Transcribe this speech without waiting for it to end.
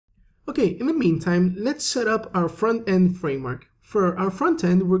Okay, in the meantime, let's set up our front-end framework. For our front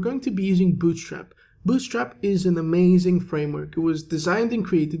end, we're going to be using Bootstrap. Bootstrap is an amazing framework. It was designed and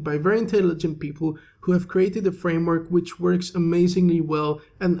created by very intelligent people who have created a framework which works amazingly well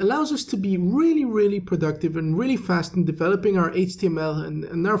and allows us to be really productive and really fast in developing our HTML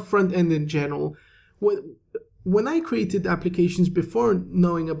and our front end in general. When I created applications before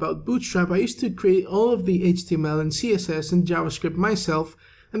knowing about Bootstrap, I used to create all of the HTML and CSS and JavaScript myself,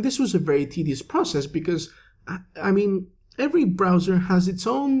 and this was a very tedious process because, I mean, every browser has its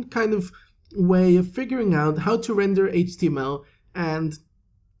own kind of way of figuring out how to render HTML, and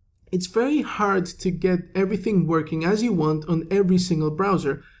it's very hard to get everything working as you want on every single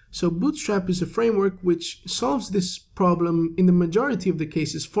browser. So Bootstrap is a framework which solves this problem in the majority of the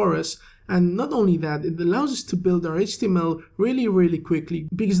cases for us. And not only that, it allows us to build our HTML really quickly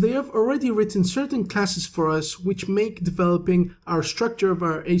because they have already written certain classes for us which make developing our structure of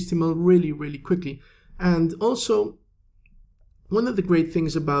our HTML really quickly. And also, one of the great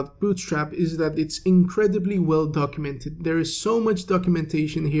things about Bootstrap is that it's incredibly well documented. There is so much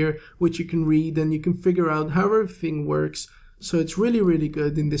documentation here which you can read and you can figure out how everything works. So it's really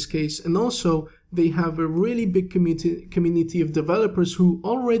good in this case. And also, they have a really big community of developers who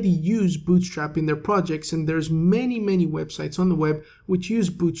already use Bootstrap in their projects, and there's many websites on the web which use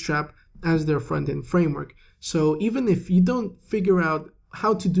Bootstrap as their front-end framework. So even if you don't figure out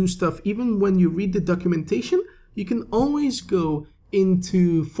how to do stuff, even when you read the documentation, you can always go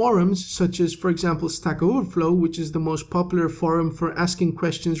into forums such as, for example, Stack Overflow, which is the most popular forum for asking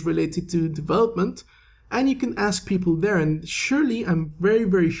questions related to development. And you can ask people there, and surely, I'm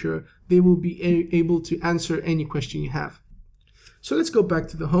very sure, they will be able to answer any question you have. So let's go back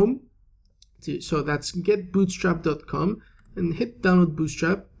to the home. So that's getbootstrap.com and hit download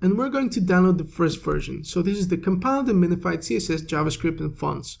Bootstrap. And we're going to download the first version. So this is the compiled and minified CSS, JavaScript, and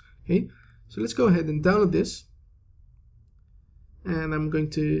fonts. Okay, so let's go ahead and download this. And I'm going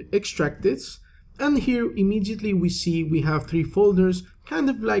to extract this. And here immediately we see we have 3 folders, kind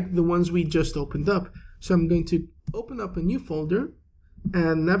of like the ones we just opened up. So I'm going to open up a new folder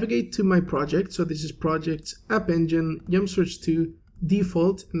and navigate to my project. So this is projects, App Engine, Yum Search 2,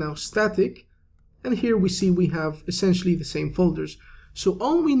 default, now static. And here we see we have essentially the same folders. So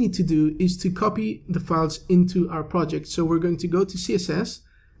all we need to do is to copy the files into our project. So we're going to go to CSS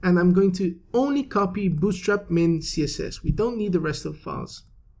and I'm going to only copy bootstrap.min.css. We don't need the rest of the files.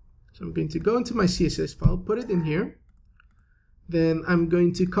 So I'm going to go into my CSS file, put it in here. Then I'm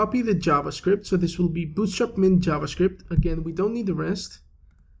going to copy the JavaScript. So this will be bootstrap.min JavaScript. Again, we don't need the rest.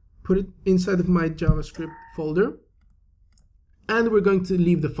 Put it inside of my JavaScript folder. And we're going to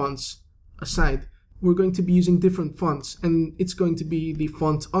leave the fonts aside. We're going to be using different fonts, and it's going to be the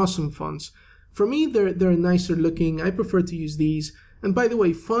font awesome fonts. For me, they're nicer looking. I prefer to use these. And by the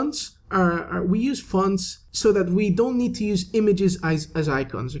way, fonts we use fonts so that we don't need to use images as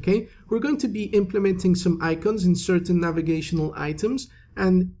icons, okay? We're going to be implementing some icons in certain navigational items,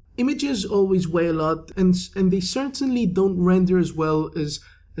 and images always weigh a lot, and they certainly don't render as well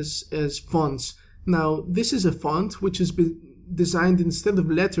as fonts. Now, this is a font which has been designed instead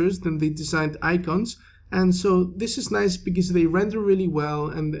of letters, then they designed icons. And so this is nice because they render really well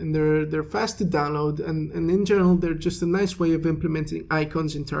and they're fast to download, and in general they're just a nice way of implementing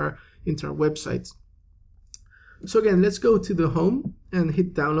icons into our website. So again, let's go to the home and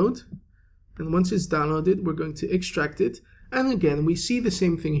hit download. And once it's downloaded, we're going to extract it. And again, we see the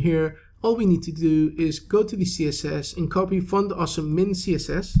same thing here. All we need to do is go to the CSS and copy font awesome min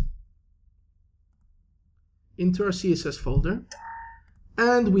CSS into our CSS folder.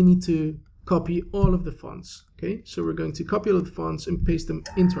 And we need to copy all of the fonts. Okay, so we're going to copy all of the fonts and paste them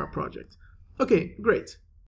into our project. Okay, great.